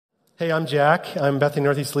Hey, I'm Jack. I'm Bethany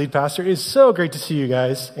Northeast lead pastor. It's so great to see you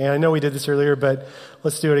guys. And I know we did this earlier, but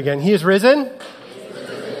let's do it again. He is risen?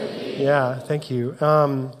 Yeah, thank you.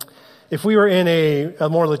 If we were in a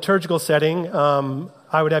more liturgical setting,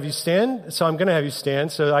 I would have you stand. So I'm going to have you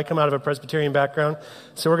stand. So I come out of a Presbyterian background.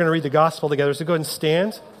 So we're going to read the gospel together. So go ahead and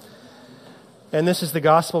stand. And this is the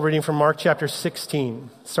gospel reading from Mark chapter 16,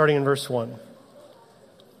 starting in verse 1.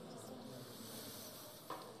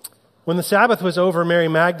 When the Sabbath was over, Mary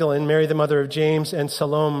Magdalene, Mary the mother of James, and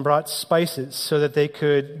Salome brought spices so that they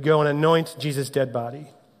could go and anoint Jesus' dead body.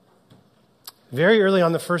 Very early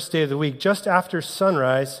on the first day of the week, just after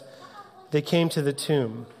sunrise, they came to the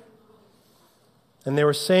tomb. And they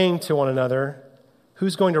were saying to one another,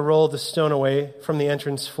 "Who's going to roll the stone away from the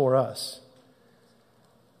entrance for us?"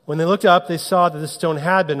 When they looked up, they saw that the stone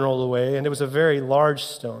had been rolled away, and it was a very large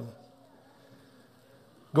stone.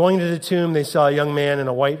 Going to the tomb, they saw a young man in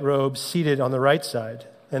a white robe seated on the right side,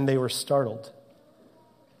 and they were startled.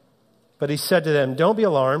 But he said to them, "Don't be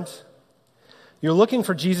alarmed. You're looking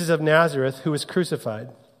for Jesus of Nazareth, who was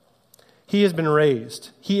crucified. He has been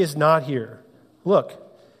raised. He is not here. Look,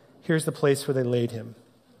 here's the place where they laid him.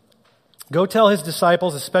 Go tell his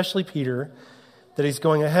disciples, especially Peter, that he's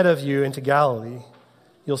going ahead of you into Galilee.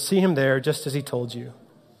 You'll see him there just as he told you."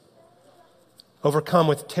 Overcome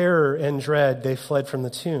with terror and dread, they fled from the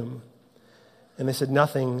tomb, and they said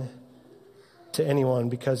nothing to anyone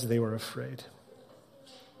because they were afraid.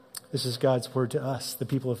 This is God's word to us, the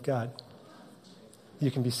people of God. You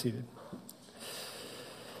can be seated.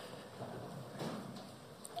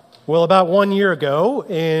 Well, about 1 year ago,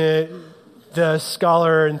 the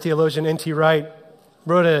scholar and theologian N.T. Wright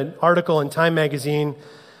wrote an article in Time magazine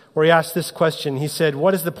where he asked this question. He said,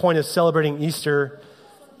 "What is the point of celebrating Easter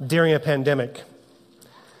during a pandemic?"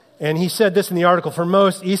 And he said this in the article: "For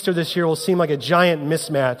most, Easter this year will seem like a giant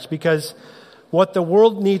mismatch because what the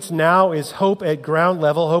world needs now is hope at ground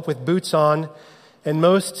level, hope with boots on, and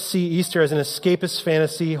most see Easter as an escapist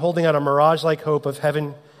fantasy holding out a mirage-like hope of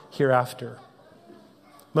heaven hereafter."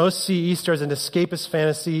 Most see Easter as an escapist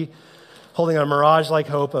fantasy holding out a mirage-like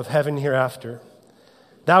hope of heaven hereafter.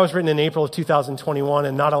 That was written in April of 2021,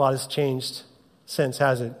 and not a lot has changed since,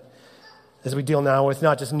 has it? As we deal now with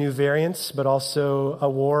not just new variants, but also a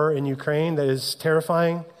war in Ukraine that is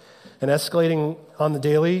terrifying and escalating on the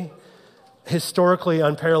daily, historically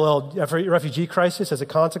unparalleled refugee crisis as a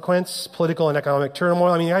consequence, political and economic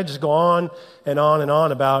turmoil. I mean, I just go on and on and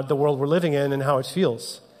on about the world we're living in and how it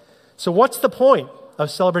feels. So what's the point of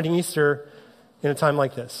celebrating Easter in a time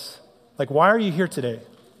like this? Like, why are you here today?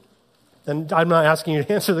 And I'm not asking you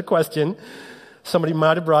to answer the question. Somebody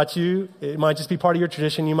might have brought you. It might just be part of your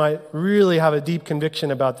tradition. You might really have a deep conviction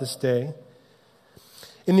about this day.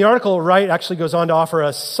 In the article, Wright actually goes on to offer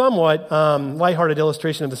a somewhat lighthearted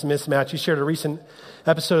illustration of this mismatch. He shared a recent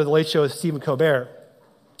episode of The Late Show with Stephen Colbert.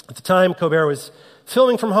 At the time, Colbert was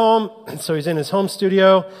filming from home, so he's in his home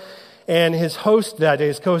studio, and his co-host that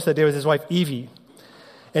day was his wife, Evie.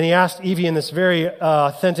 And he asked Evie in this very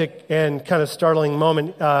authentic and kind of startling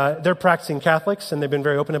moment, they're practicing Catholics, and they've been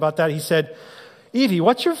very open about that. He said, "Evie,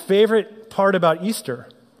 what's your favorite part about Easter?"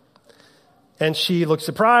 And she looked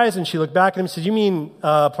surprised, and she looked back at him and said, "You mean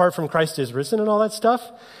apart from Christ is risen and all that stuff?"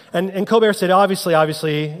 And Colbert said,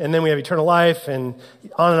 obviously, and then we have eternal life, and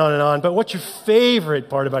on and on and on. But what's your favorite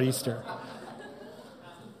part about Easter?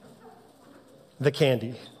 The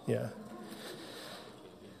candy, yeah.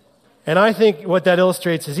 And I think what that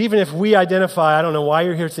illustrates is even if we identify, I don't know why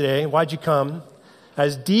you're here today, why'd you come,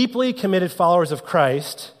 as deeply committed followers of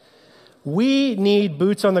Christ, we need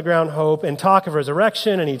boots on the ground hope and talk of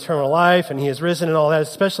resurrection and eternal life and he has risen and all that,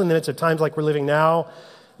 especially in the midst of times like we're living now.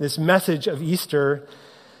 This message of Easter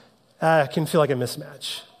can feel like a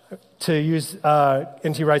mismatch. To use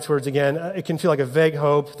N.T. Wright's words again, it can feel like a vague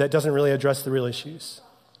hope that doesn't really address the real issues.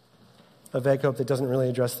 A vague hope that doesn't really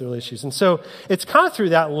address the real issues. And so it's kind of through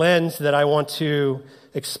that lens that I want to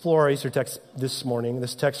explore our Easter text this morning,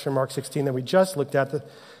 this text from Mark 16 that we just looked at,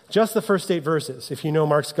 just the first 8 verses. If you know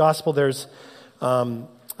Mark's gospel, there's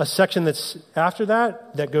a section that's after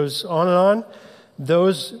that goes on and on.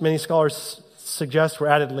 Those, many scholars suggest, were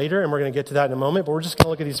added later, and we're going to get to that in a moment, but we're just going to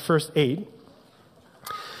look at these first 8.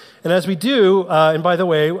 And as we do, and by the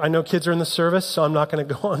way, I know kids are in the service, so I'm not going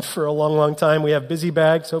to go on for a long, long time. We have busy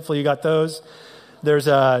bags. Hopefully you got those. There's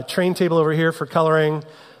a train table over here for coloring.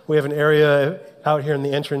 We have an area out here in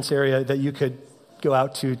the entrance area that you could go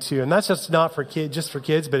out to too. And that's just not for just for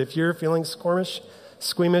kids, but if you're feeling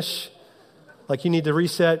squeamish, like you need to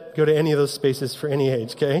reset, go to any of those spaces for any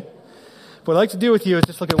age, okay? What I'd like to do with you is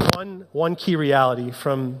just look at one key reality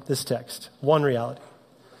from this text. One reality.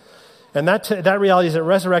 And that reality is that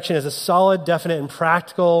resurrection is a solid, definite, and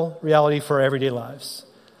practical reality for everyday lives.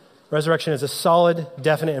 Resurrection is a solid,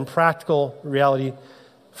 definite, and practical reality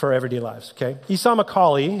for everyday lives, okay? Esau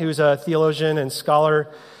McCaulley, who's a theologian and scholar,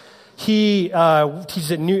 he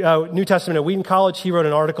teaches at New Testament at Wheaton College. He wrote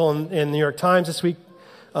an article in the New York Times this week,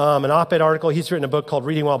 an op-ed article. He's written a book called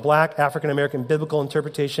Reading While Black, African-American Biblical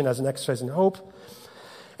Interpretation as an Exercise in Hope.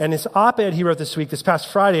 And his op-ed he wrote this week, this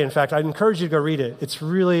past Friday, in fact, I'd encourage you to go read it. It's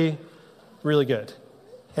really, really good.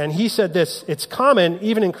 And he said this: it's common,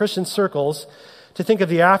 even in Christian circles, to think of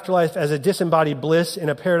the afterlife as a disembodied bliss in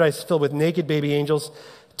a paradise filled with naked baby angels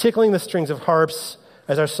tickling the strings of harps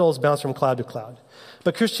as our souls bounce from cloud to cloud.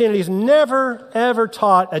 But Christianity has never, ever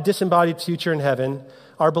taught a disembodied future in heaven.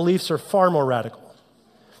 Our beliefs are far more radical.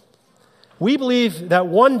 We believe that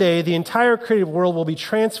one day the entire created world will be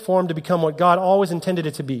transformed to become what God always intended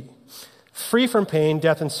it to be, free from pain,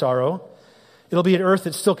 death, and sorrow. It'll be an earth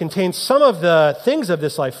that still contains some of the things of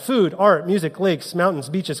this life: food, art, music, lakes, mountains,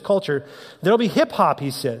 beaches, culture. There'll be hip-hop, he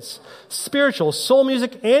says, spiritual, soul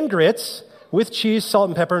music, and grits, with cheese, salt,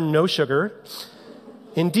 and pepper, no sugar.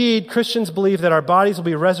 Indeed, Christians believe that our bodies will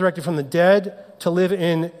be resurrected from the dead to live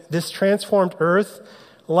in this transformed earth.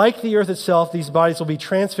 Like the earth itself, these bodies will be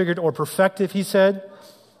transfigured or perfected, he said,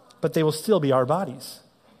 but they will still be our bodies.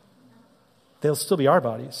 They'll still be our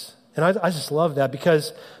bodies. And I just love that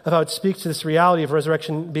because of how it speaks to this reality of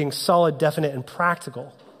resurrection being solid, definite, and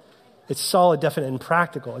practical. It's solid, definite, and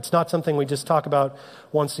practical. It's not something we just talk about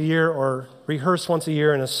once a year or rehearse once a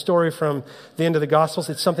year in a story from the end of the Gospels.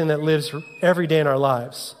 It's something that lives every day in our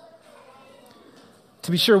lives.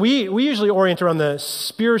 To be sure, we usually orient around the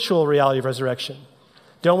spiritual reality of resurrection,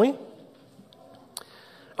 don't we?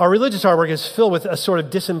 Our religious artwork is filled with a sort of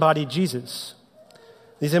disembodied Jesus.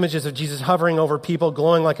 These images of Jesus hovering over people,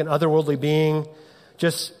 glowing like an otherworldly being,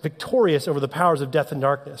 just victorious over the powers of death and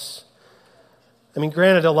darkness. I mean,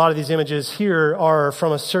 granted, a lot of these images here are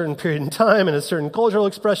from a certain period in time and a certain cultural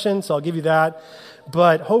expression, so I'll give you that.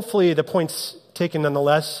 But hopefully the point's taken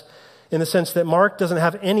nonetheless, in the sense that Mark doesn't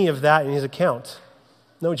have any of that in his account.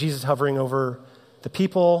 No Jesus hovering over the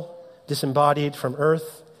people, disembodied from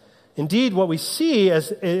earth. Indeed, what we see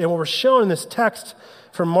and what we're shown in this text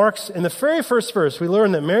from Mark's, in the very first verse, we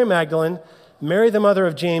learn that Mary Magdalene, Mary the mother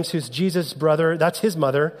of James, who's Jesus' brother, that's his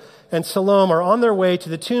mother, and Salome are on their way to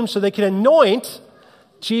the tomb so they can anoint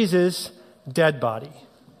Jesus' dead body.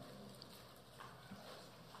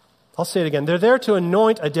 I'll say it again. They're there to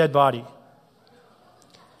anoint a dead body.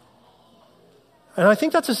 And I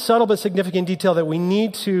think that's a subtle but significant detail that we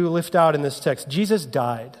need to lift out in this text. Jesus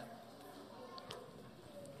died.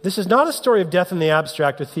 This is not a story of death in the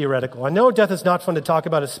abstract or theoretical. I know death is not fun to talk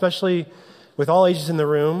about, especially with all ages in the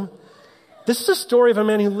room. This is a story of a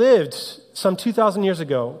man who lived some 2,000 years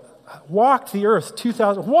ago, walked the earth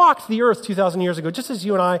 2,000 years ago, just as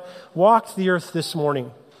you and I walked the earth this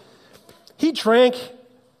morning. He drank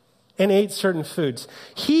and ate certain foods.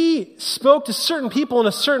 He spoke to certain people in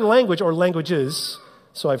a certain language, or languages,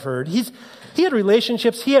 so I've heard. He had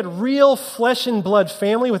relationships. He had real flesh and blood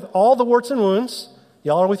family with all the warts and wounds.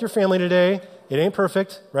 Y'all are with your family today. It ain't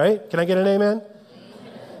perfect, right? Can I get an amen?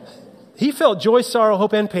 He felt joy, sorrow,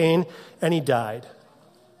 hope, and pain, and he died.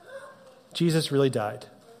 Jesus really died.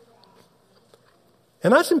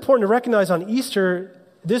 And that's important to recognize on Easter,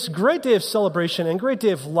 this great day of celebration and great day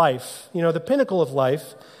of life, the pinnacle of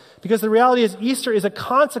life, because the reality is Easter is a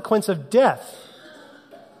consequence of death.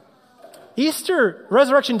 Easter,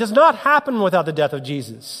 resurrection, does not happen without the death of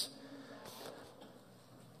Jesus.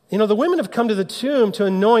 The women have come to the tomb to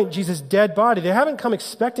anoint Jesus' dead body. They haven't come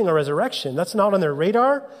expecting a resurrection. That's not on their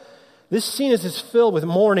radar. This scene is just filled with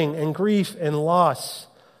mourning and grief and loss,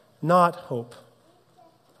 not hope.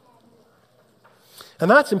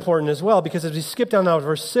 And that's important as well, because as we skip down now to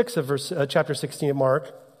verse 6 of chapter 16 of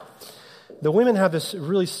Mark, the women have this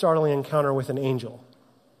really startling encounter with an angel.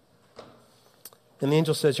 And the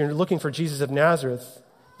angel says, "You're looking for Jesus of Nazareth,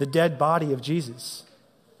 the dead body of Jesus.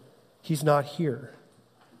 He's not here.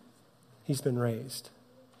 He's been raised."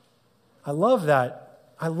 I love that.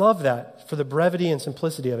 I love that for the brevity and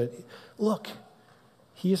simplicity of it. Look,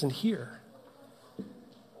 he isn't here.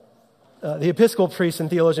 The Episcopal priest and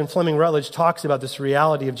theologian Fleming Rutledge talks about this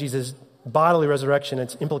reality of Jesus' bodily resurrection and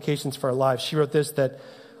its implications for our lives. She wrote this, that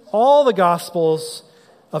all the Gospels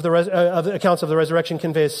of the accounts of the resurrection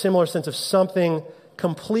convey a similar sense of something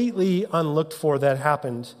completely unlooked for that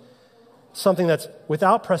happened, something that's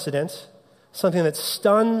without precedent, something that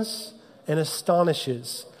stuns and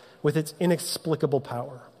astonishes with its inexplicable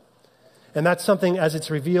power. And that's something, as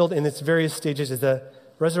it's revealed in its various stages, is the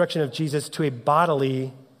resurrection of Jesus to a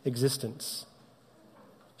bodily existence.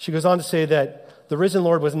 She goes on to say that the risen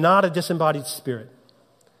Lord was not a disembodied spirit.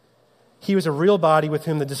 He was a real body with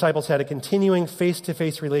whom the disciples had a continuing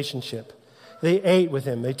face-to-face relationship. They ate with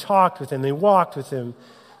him. They talked with him. They walked with him.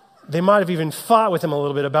 They might have even fought with him a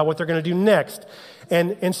little bit about what they're going to do next.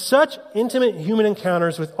 And such intimate human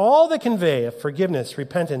encounters with all that convey of forgiveness,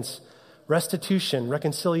 repentance, restitution,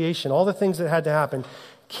 reconciliation, all the things that had to happen,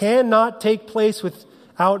 cannot take place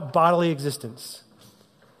without bodily existence.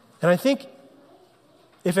 And I think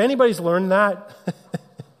if anybody's learned that,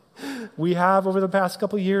 we have over the past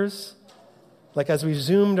couple of years, like as we've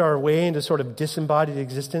zoomed our way into sort of disembodied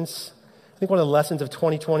existence, I think one of the lessons of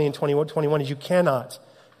 2020 and 2021 is you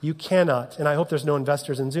cannot, and I hope there's no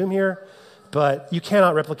investors in Zoom here, but you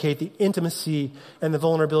cannot replicate the intimacy and the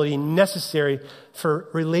vulnerability necessary for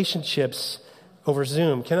relationships over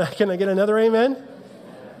Zoom. Can I get another amen?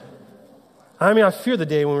 I mean, I fear the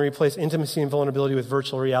day when we replace intimacy and vulnerability with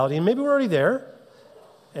virtual reality, and maybe we're already there,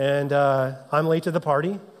 and I'm late to the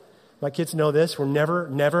party. My kids know this. We're never,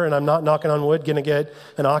 and I'm not knocking on wood, going to get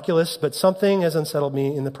an Oculus, but something has unsettled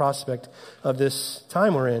me in the prospect of this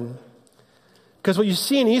time we're in. Because what you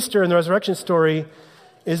see in Easter and the resurrection story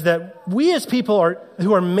is that we as people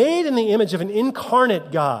who are made in the image of an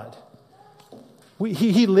incarnate God,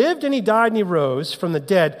 he lived and he died and he rose from the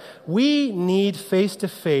dead. We need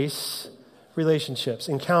face-to-face relationships,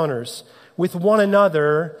 encounters with one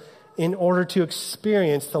another in order to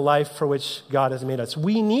experience the life for which God has made us.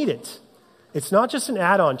 We need it. It's not just an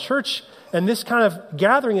add-on. Church and this kind of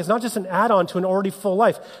gathering is not just an add-on to an already full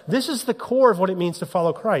life. This is the core of what it means to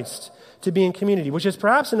follow Christ, to be in community, which is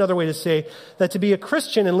perhaps another way to say that to be a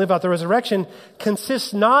Christian and live out the resurrection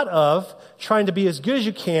consists not of trying to be as good as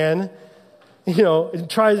you can,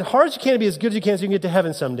 try as hard as you can to be as good as you can so you can get to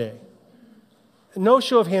heaven someday. No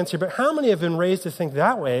show of hands here, but how many have been raised to think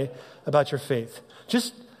that way about your faith?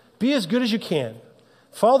 Just be as good as you can.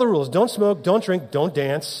 Follow the rules. Don't smoke, don't drink, don't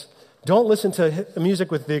dance. Don't listen to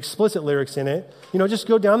music with the explicit lyrics in it. Just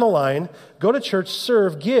go down the line, go to church,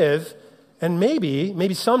 serve, give, and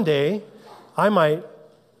maybe someday I might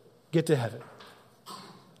get to heaven.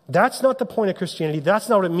 That's not the point of Christianity. That's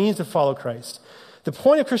not what it means to follow Christ. The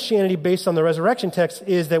point of Christianity based on the resurrection text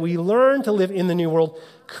is that we learn to live in the new world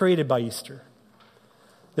created by Easter.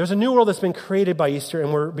 There's a new world that's been created by Easter,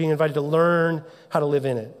 and we're being invited to learn how to live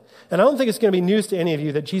in it. And I don't think it's going to be news to any of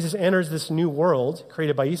you that Jesus enters this new world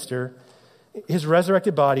created by Easter. His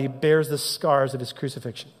resurrected body bears the scars of his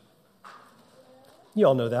crucifixion. You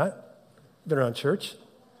all know that. Been around church.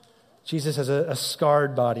 Jesus has a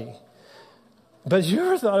scarred body. But have you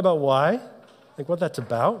ever thought about why? Like what that's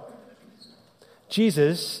about?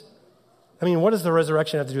 Jesus, what does the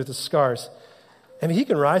resurrection have to do with the scars? He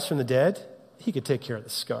can rise from the dead. He could take care of the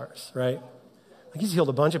scars, right? Like he's healed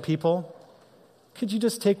a bunch of people. Could you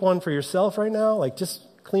just take one for yourself right now? Like just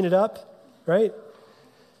clean it up, right?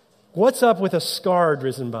 What's up with a scarred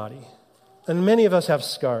risen body? And many of us have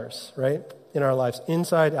scars, right? In our lives,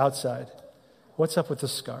 inside, outside. What's up with the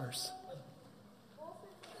scars?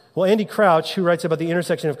 Well, Andy Crouch, who writes about the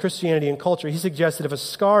intersection of Christianity and culture, he suggests that if a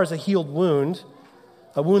scar is a healed wound,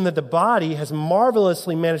 a wound that the body has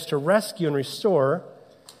marvelously managed to rescue and restore,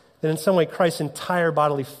 then in some way Christ's entire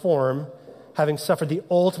bodily form, having suffered the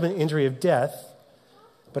ultimate injury of death,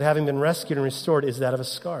 but having been rescued and restored, is that of a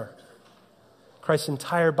scar. Christ's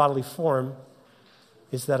entire bodily form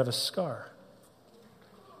is that of a scar.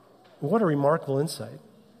 What a remarkable insight,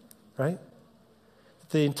 right?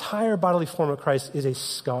 The entire bodily form of Christ is a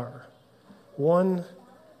scar. One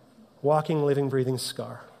walking, living, breathing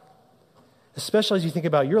scar. Especially as you think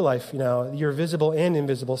about your life, your visible and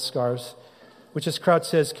invisible scars, which as Crouch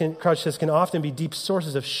says can often be deep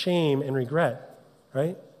sources of shame and regret,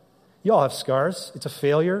 right? You all have scars. It's a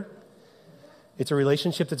failure. It's a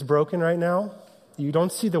relationship that's broken right now. You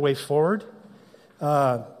don't see the way forward.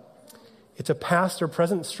 It's a past or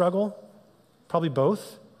present struggle, probably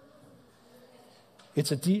both.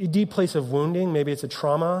 It's a deep place of wounding. Maybe it's a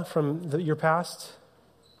trauma from your past,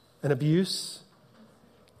 an abuse.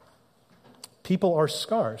 People are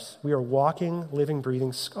scars. We are walking, living,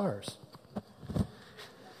 breathing scars.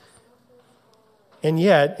 And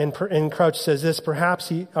yet, and Crouch says this,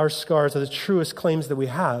 perhaps our scars are the truest claims that we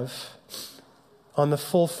have on the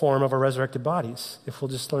full form of our resurrected bodies, if we'll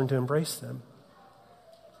just learn to embrace them.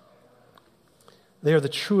 They are the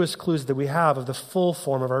truest clues that we have of the full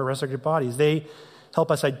form of our resurrected bodies. They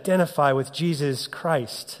help us identify with Jesus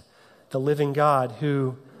Christ, the living God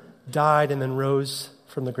who died and then rose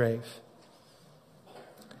from the grave.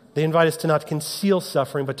 They invite us to not conceal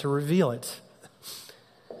suffering, but to reveal it.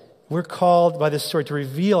 We're called by this story to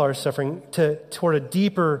reveal our suffering toward a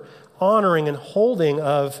deeper honoring and holding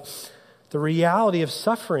of the reality of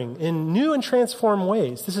suffering in new and transformed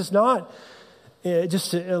ways. This is not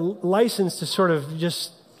just a license to sort of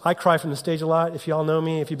just, I cry from the stage a lot, if you all know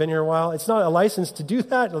me, if you've been here a while. It's not a license to do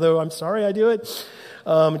that, although I'm sorry I do it.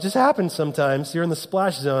 It just happens sometimes. You're in the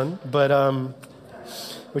splash zone, but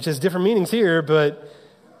which has different meanings here, but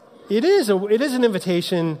it is an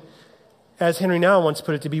invitation, as Henry Nouwen once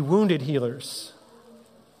put it, to be wounded healers.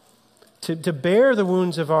 To bear the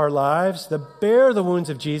wounds of our lives, to bear the wounds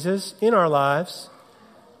of Jesus in our lives,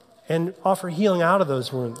 and offer healing out of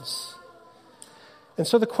those wounds. And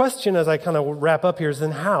so the question as I kind of wrap up here is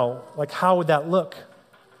then how? Like, how would that look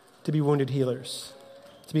to be wounded healers,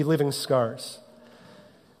 to be living scars?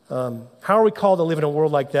 How are we called to live in a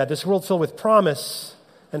world like that? This world filled with promise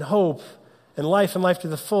and hope and life to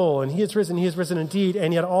the full. And he is risen indeed,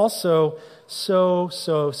 and yet also so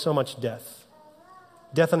much death.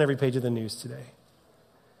 Death on every page of the news today.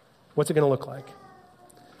 What's it going to look like?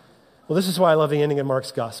 Well, this is why I love the ending of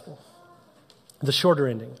Mark's gospel. The shorter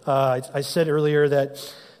ending. I said earlier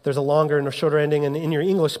that there's a longer and a shorter ending, and in your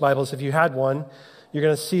English Bibles, if you had one, you're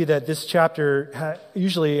going to see that this chapter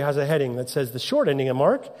usually has a heading that says the short ending of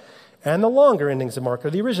Mark and the longer endings of Mark, or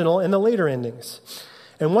the original and the later endings.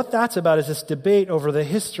 And what that's about is this debate over the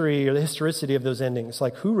history or the historicity of those endings,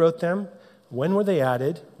 like who wrote them, when were they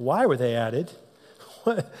added, why were they added,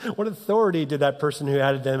 what authority did that person who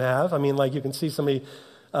added them have? I mean, like you can see somebody,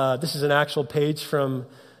 this is an actual page from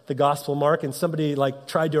the Gospel of Mark, and somebody like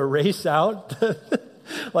tried to erase out,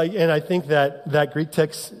 and I think that Greek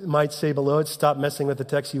text might say below it, "Stop messing with the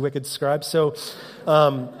text, you wicked scribes." So,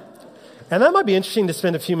 and that might be interesting to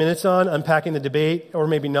spend a few minutes on unpacking the debate, or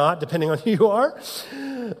maybe not, depending on who you are.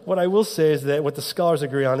 What I will say is that what the scholars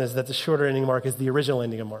agree on is that the shorter ending of Mark is the original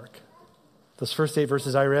ending of Mark. Those first 8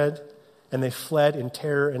 verses I read, and they fled in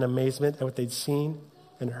terror and amazement at what they'd seen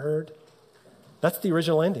and heard. That's the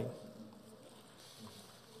original ending.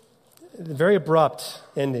 Very abrupt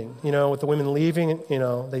ending, with the women leaving.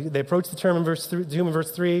 They approach the tomb in verse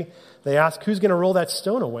 3. They ask, who's going to roll that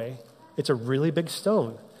stone away? It's a really big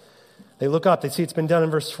stone. They look up. They see it's been done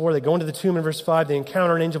in verse 4. They go into the tomb in verse 5. They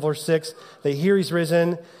encounter an angel, verse 6. They hear he's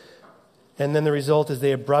risen. And then the result is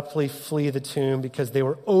they abruptly flee the tomb because they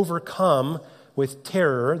were overcome with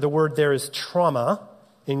terror. The word there is trauma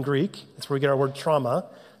in Greek. That's where we get our word trauma.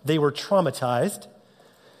 They were traumatized.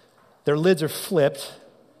 Their lids are flipped.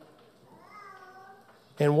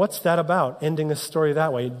 And what's that about, ending a story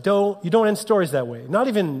that way? You don't end stories that way. Not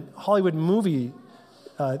even Hollywood movie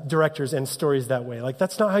directors end stories that way. Like,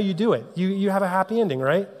 that's not how you do it. You have a happy ending,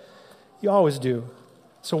 right? You always do.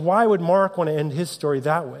 So why would Mark want to end his story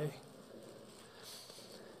that way?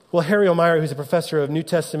 Well, Harry O'Meara, who's a professor of New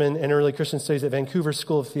Testament and early Christian studies at Vancouver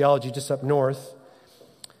School of Theology just up north,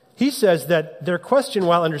 he says that their question,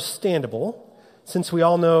 while understandable, since we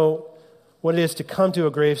all know what it is to come to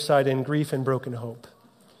a graveside in grief and broken hope,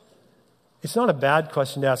 it's not a bad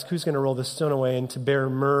question to ask who's going to roll the stone away and to bear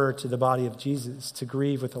myrrh to the body of Jesus, to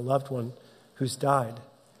grieve with a loved one who's died,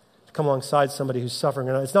 to come alongside somebody who's suffering.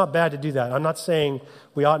 It's not bad to do that. I'm not saying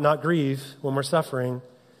we ought not grieve when we're suffering.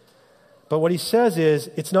 But what he says is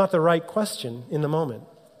it's not the right question in the moment.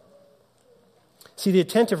 See, the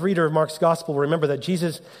attentive reader of Mark's gospel will remember that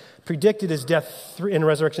Jesus predicted his death and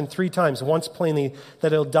resurrection 3 times, once plainly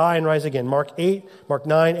that he'll die and rise again. Mark 8, Mark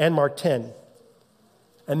 9, and Mark 10.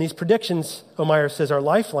 And these predictions, O'Meara says, are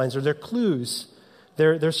lifelines, or they're clues.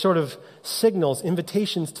 They're sort of signals,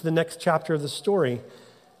 invitations to the next chapter of the story.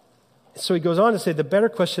 So he goes on to say the better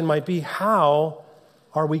question might be, how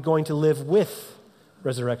are we going to live with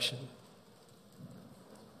resurrection?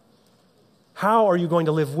 How are you going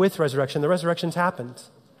to live with resurrection? The resurrection's happened.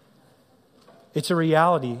 It's a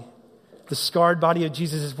reality. The scarred body of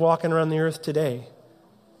Jesus is walking around the earth today.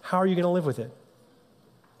 How are you going to live with it?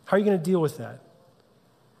 How are you going to deal with that?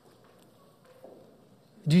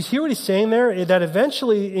 Do you hear what he's saying there? That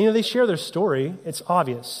eventually, they share their story. It's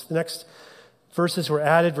obvious. The next verses were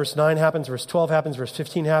added. Verse 9 happens. Verse 12 happens. Verse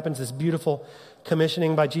 15 happens. This beautiful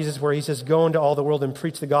commissioning by Jesus where he says, go into all the world and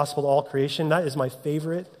preach the gospel to all creation. That is my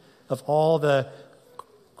favorite of all the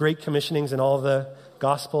great commissionings in all the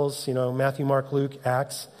Gospels, Matthew, Mark, Luke,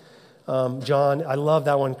 Acts, John. I love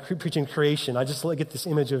that one, preaching creation. I just get this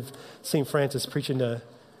image of St. Francis preaching to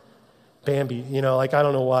Bambi, I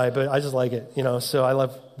don't know why, but I just like it, So I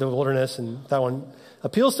love the wilderness, and that one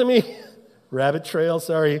appeals to me. Rabbit trail,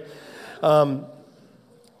 sorry. But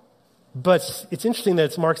it's interesting that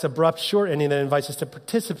it's Mark's abrupt short ending that invites us to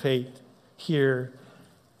participate here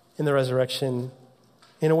in the resurrection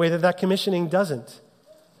in a way that commissioning doesn't.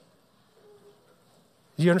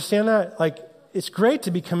 Do you understand that? Like, it's great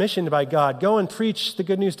to be commissioned by God. Go and preach the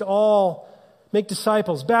good news to all make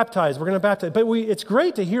disciples, baptize. We're going to baptize. But it's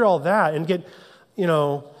great to hear all that and get,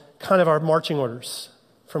 kind of our marching orders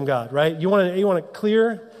from God, right? You want it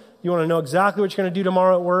clear. You want to know exactly what you're going to do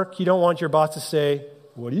tomorrow at work. You don't want your boss to say,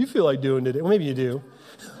 what do you feel like doing today? Well, maybe you do.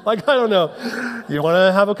 Like, I don't know. You want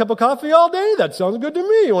to have a cup of coffee all day? That sounds good to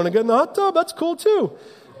me. You want to get in the hot tub? That's cool too.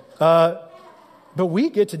 But we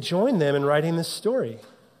get to join them in writing this story.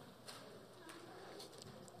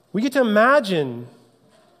 We get to imagine,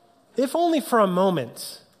 if only for a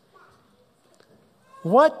moment,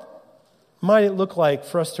 what might it look like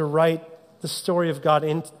for us to write the story of God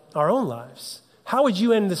in our own lives? How would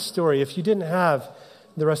you end this story if you didn't have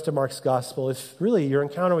the rest of Mark's gospel? If really your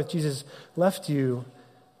encounter with Jesus left you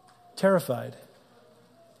terrified,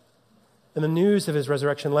 and the news of his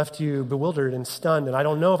resurrection left you bewildered and stunned, and I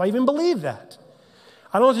don't know if I even believe that.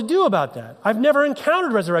 I don't know what to do about that. I've never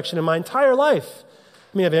encountered resurrection in my entire life.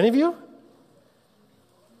 I mean, have any of you?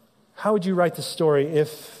 How would you write the story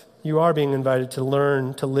if you are being invited to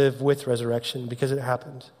learn to live with resurrection because it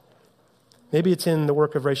happened? Maybe it's in the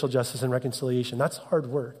work of racial justice and reconciliation. That's hard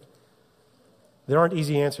work. There aren't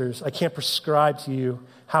easy answers. I can't prescribe to you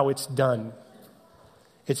how it's done.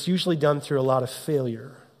 It's usually done through a lot of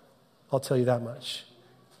failure. I'll tell you that much.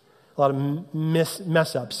 A lot of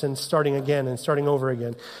mess-ups and starting again and starting over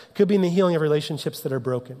again. It could be in the healing of relationships that are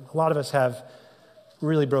broken. A lot of us have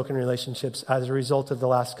really broken relationships as a result of the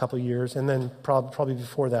last couple of years, and then probably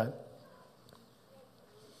before that.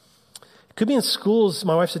 It could be in schools.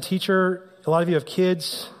 My wife's a teacher. A lot of you have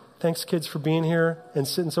kids. Thanks, kids, for being here and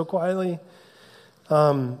sitting so quietly.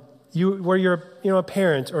 Where you're a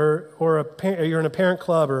parent or you're in a parent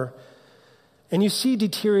club, and you see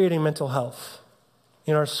deteriorating mental health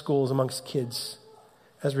in our schools amongst kids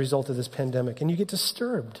as a result of this pandemic, and you get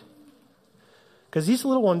disturbed because these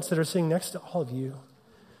little ones that are sitting next to all of you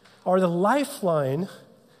are the lifeline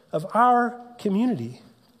of our community.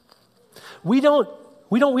 We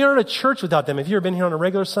aren't a church without them. If you've ever been here on a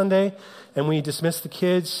regular Sunday and we dismiss the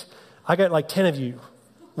kids, I got like 10 of you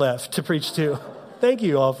left to preach to. Thank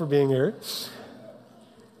you all for being here.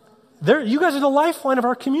 You guys are the lifeline of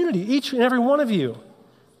our community, each and every one of you.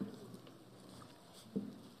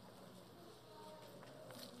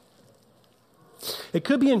 It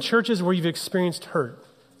could be in churches where you've experienced hurt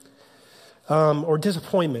or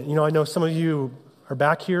disappointment. I know some of you are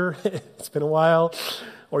back here. It's been a while.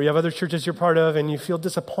 Or you have other churches you're part of and you feel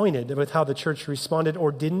disappointed with how the church responded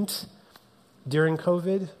or didn't during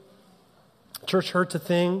COVID. Church hurt's a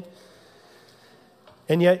thing.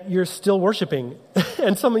 And yet you're still worshiping.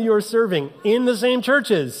 And some of you are serving in the same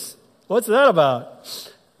churches. What's that about?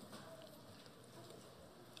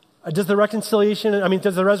 Does the resurrection have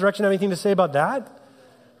anything to say about that?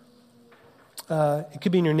 It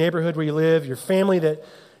could be in your neighborhood where you live, your family that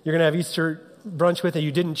you're going to have Easter brunch with that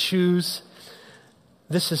you didn't choose.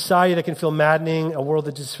 This society that can feel maddening, a world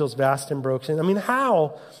that just feels vast and broken. I mean,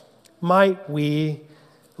 how might we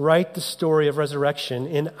write the story of resurrection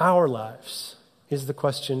in our lives is the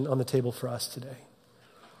question on the table for us today.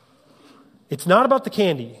 It's not about the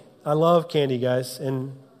candy. I love candy, guys,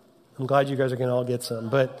 and I'm glad you guys are going to all get some.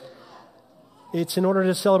 But it's in order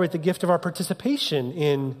to celebrate the gift of our participation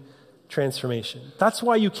in transformation. That's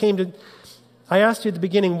why you came to... I asked you at the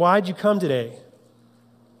beginning, why'd you come today?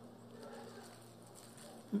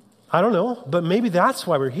 I don't know, but maybe that's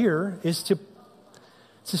why we're here, is to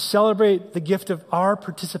celebrate the gift of our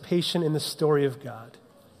participation in the story of God.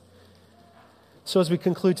 So as we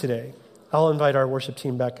conclude today, I'll invite our worship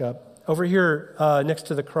team back up. Over here next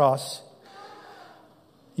to the cross,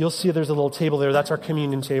 you'll see there's a little table there. That's our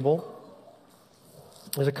communion table.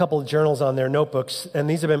 There's a couple of journals on there, notebooks, and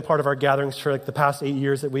these have been part of our gatherings for like the past 8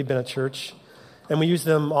 years that we've been at church. And we use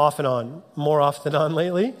them off and on, more off than on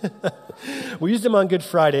lately. We used them on Good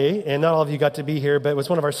Friday, and not all of you got to be here, but it was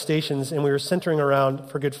one of our stations, and we were centering around,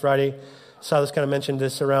 for Good Friday, Silas kind of mentioned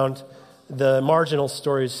this, around the marginal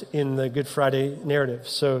stories in the Good Friday narrative.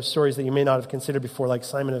 So stories that you may not have considered before, like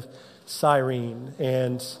Simon of Cyrene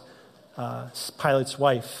and Pilate's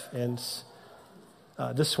wife. And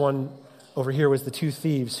this one over here was the two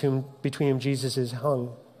thieves between whom Jesus is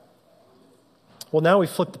hung. Well, now we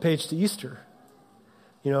flip the page to Easter.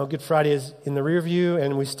 Good Friday is in the rear view,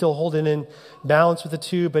 and we still hold it in balance with the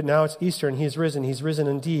two, but now it's Easter, and He's risen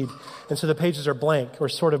indeed. And so the pages are blank, or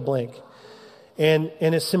sort of blank. And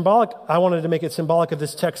it's symbolic. I wanted to make it symbolic of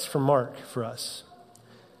this text from Mark for us.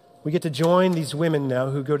 We get to join these women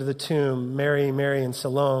now who go to the tomb, Mary, and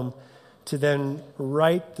Salome, to then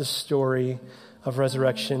write the story of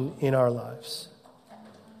resurrection in our lives.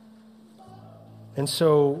 And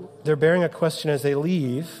so they're bearing a question as they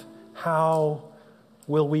leave: how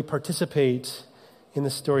will we participate in the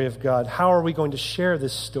story of God. How are we going to share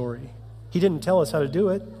this story? He didn't tell us how to do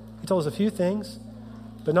it. He told us a few things,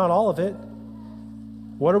 but not all of it.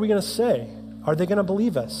 What are we going to say? Are they going to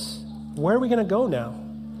believe us? Where are we going to go now?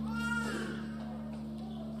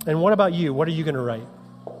 And what about you? What are you going to write?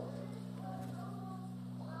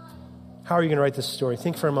 How are you going to write this story?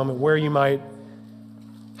 Think for a moment where you might,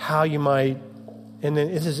 how you might, and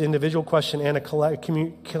then this is an individual question and a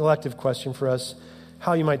collective question for us,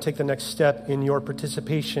 how you might take the next step in your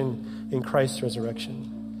participation in Christ's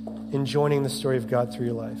resurrection, in joining the story of God through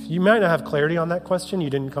your life. You might not have clarity on that question. You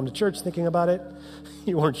didn't come to church thinking about it.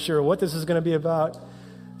 You weren't sure what this is going to be about.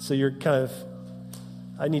 So you're kind of,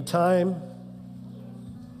 I need time.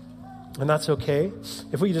 And that's okay.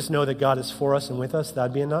 If we just know that God is for us and with us,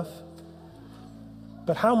 that'd be enough.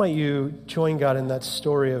 But how might you join God in that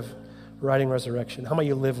story of writing resurrection? How might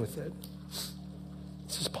you live with it?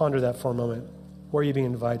 Let's just ponder that for a moment. Where are you being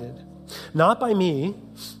invited? Not by me,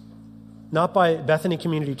 not by Bethany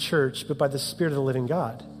Community Church, but by the Spirit of the living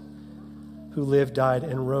God who lived, died,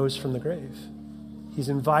 and rose from the grave. He's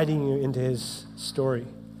inviting you into his story.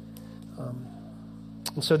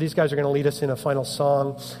 And so these guys are going to lead us in a final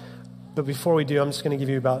song. But before we do, I'm just going to give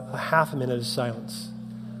you about a half a minute of silence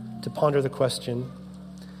to ponder the question.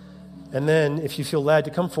 And then if you feel led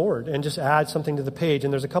to come forward and just add something to the page.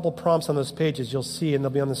 And there's a couple prompts on those pages you'll see, and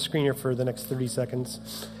they'll be on the screen here for the next 30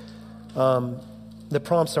 seconds. The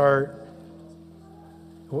prompts are,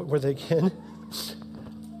 what were they again?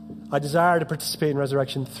 I desire to participate in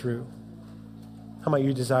resurrection through. How might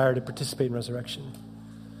you desire to participate in resurrection?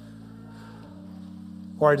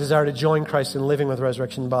 Or I desire to join Christ in living with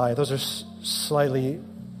resurrection by. Those are slightly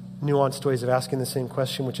nuanced ways of asking the same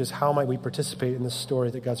question, which is how might we participate in the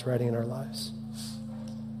story that God's writing in our lives?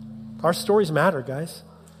 Our stories matter, guys.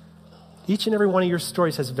 Each and every one of your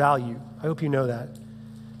stories has value. I hope you know that.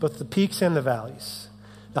 Both the peaks and the valleys.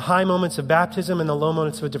 The high moments of baptism and the low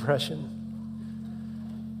moments of depression.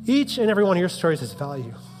 Each and every one of your stories has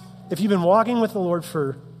value. If you've been walking with the Lord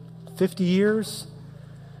for 50 years,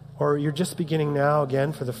 or you're just beginning now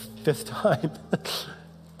again for the 5th time,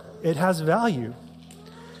 it has value.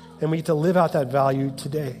 And we get to live out that value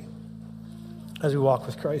today as we walk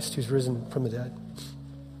with Christ who's risen from the dead.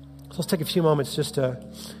 So let's take a few moments just to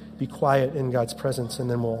be quiet in God's presence, and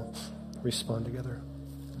then we'll respond together.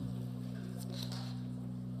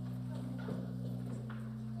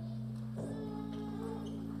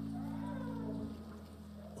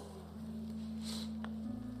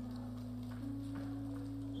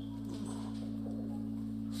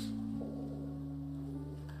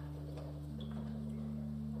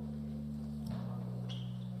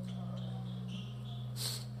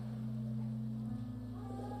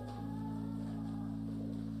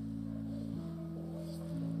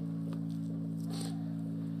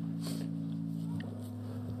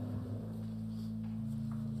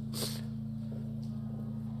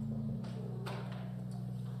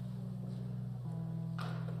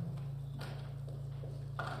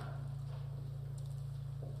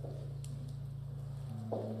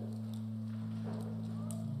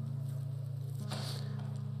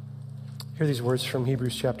 Hear these words from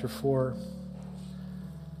Hebrews chapter 4.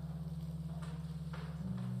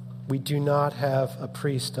 We do not have a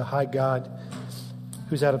priest, a high God,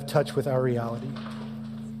 who's out of touch with our reality.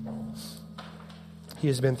 He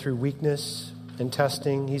has been through weakness and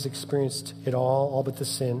testing. He's experienced it all but the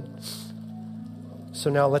sin. So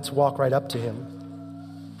now let's walk right up to him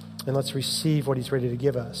and let's receive what he's ready to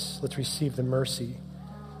give us. Let's receive the mercy.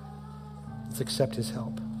 Let's accept his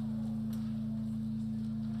help.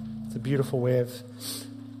 It's a beautiful way of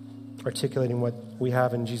articulating what we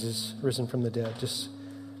have in Jesus risen from the dead. Just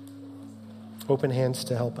open hands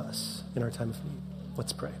to help us in our time of need.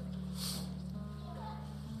 Let's pray.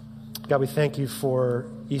 God, we thank you for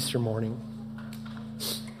Easter morning,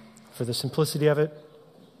 for the simplicity of it,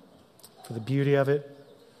 for the beauty of it,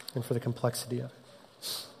 and for the complexity of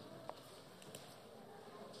it.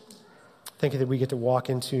 Thank you that we get to walk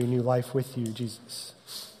into new life with you, Jesus.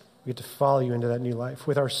 We get to follow you into that new life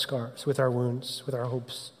with our scars, with our wounds, with our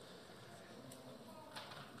hopes.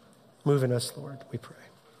 Move in us, Lord, we pray.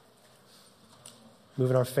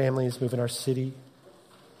 Move in our families, move in our city.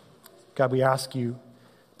 God, we ask you,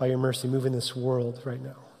 by your mercy, move in this world right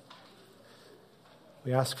now.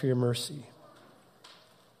 We ask for your mercy.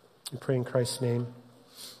 We pray in Christ's name.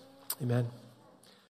 Amen.